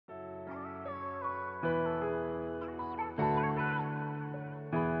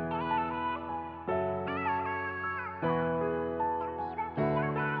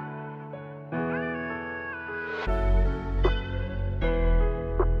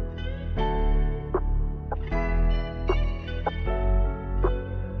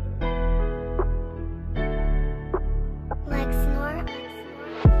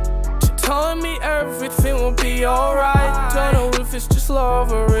Telling me everything will be alright. Don't know if it's just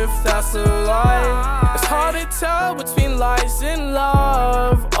love or if that's a lie. It's hard to tell between lies and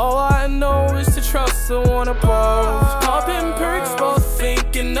love. All I know is to trust the one above. Popping perks, both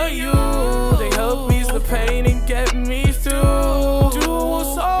thinking of you. They help ease the pain and get me through.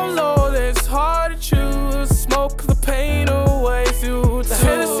 Dual solo, it's hard to choose. Smoke the pain away through. The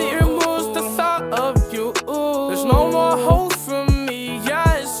Hennessy removes the thought of you. There's no more hope for me,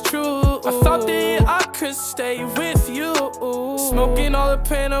 yeah, it's true. I thought that I could stay with you, smoking all the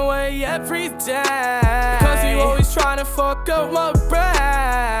pain away every day. Cause you always trying to fuck up my brain.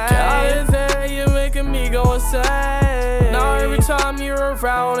 Out there, you're making me go insane. Now every time you're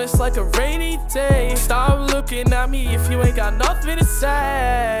around, it's like a rainy day. Stop looking at me if you ain't got nothing to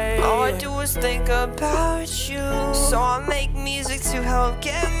say. All I do is think about you, so I make music to help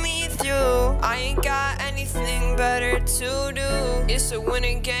get me through. I ain't got anything better to do. It's a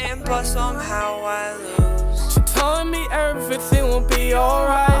winning game, but somehow I lose. She telling me everything will be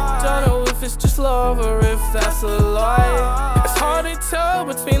alright. Don't know if it's just love or if that's a lie. It's hard to tell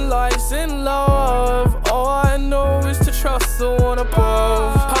between lies and love. All I know is to trust the one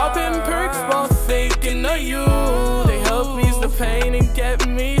above. Popping perks, both thinking of you. They help ease the pain and get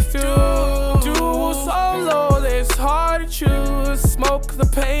me through. Dual solo, it's hard to choose. Smoke the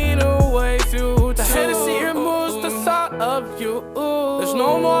pain away through. The Hennessy removes the thought of you. There's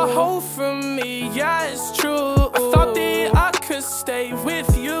no more hope for me, yeah, it's true. I thought that I could stay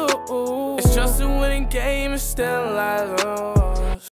with you. It's just a winning game and still I lose.